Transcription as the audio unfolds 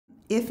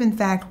If in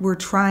fact we're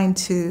trying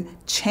to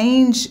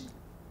change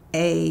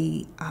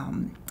a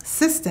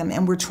system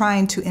and we're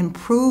trying to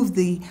improve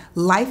the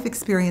life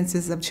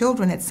experiences of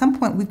children, at some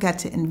point we've got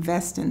to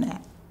invest in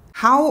that.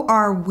 How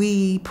are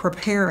we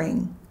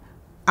preparing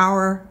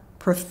our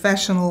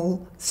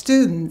professional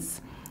students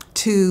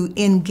to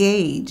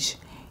engage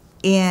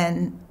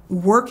in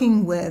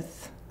working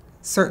with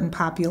certain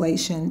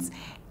populations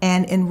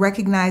and in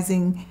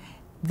recognizing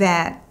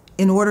that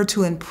in order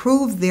to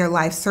improve their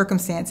life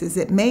circumstances,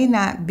 it may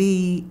not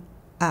be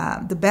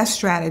the best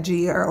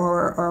strategy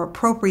or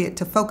appropriate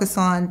to focus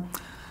on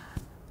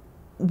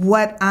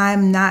what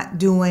I'm not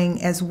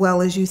doing as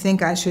well as you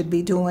think I should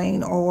be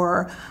doing,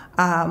 or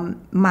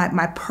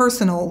my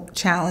personal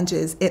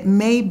challenges. It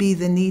may be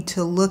the need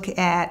to look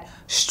at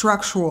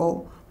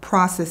structural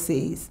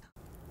processes.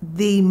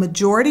 The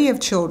majority of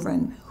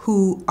children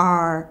who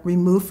are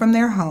removed from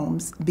their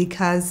homes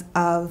because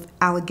of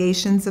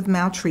allegations of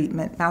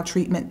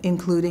maltreatment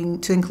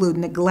include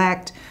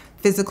neglect,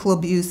 physical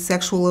abuse,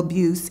 sexual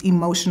abuse,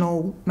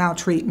 emotional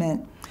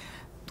maltreatment.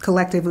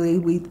 Collectively,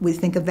 we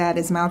think of that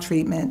as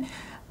maltreatment.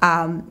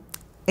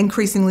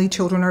 Increasingly,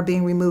 children are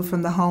being removed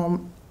from the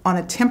home on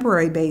a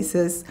temporary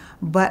basis,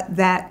 but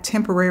that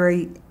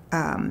temporary,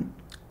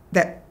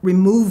 that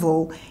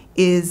removal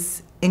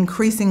is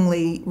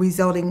increasingly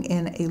resulting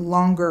in a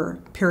longer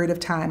period of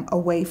time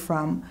away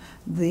from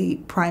the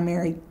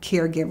primary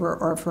caregiver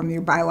or from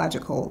your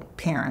biological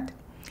parent.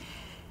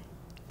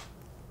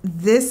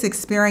 This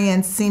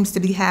experience seems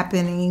to be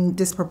happening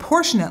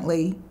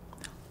disproportionately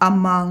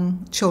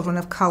among children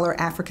of color,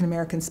 African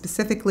Americans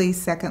specifically,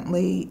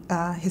 secondly,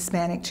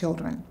 Hispanic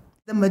children.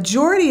 The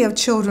majority of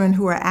children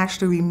who are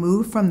actually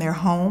removed from their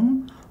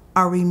home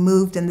are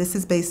removed, and this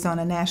is based on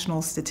a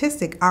national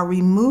statistic, are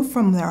removed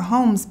from their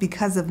homes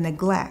because of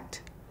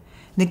neglect.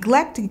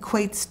 Neglect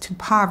equates to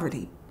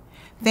poverty.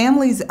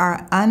 Families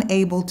are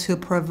unable to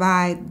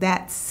provide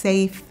that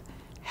safe,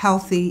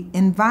 healthy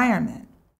environment.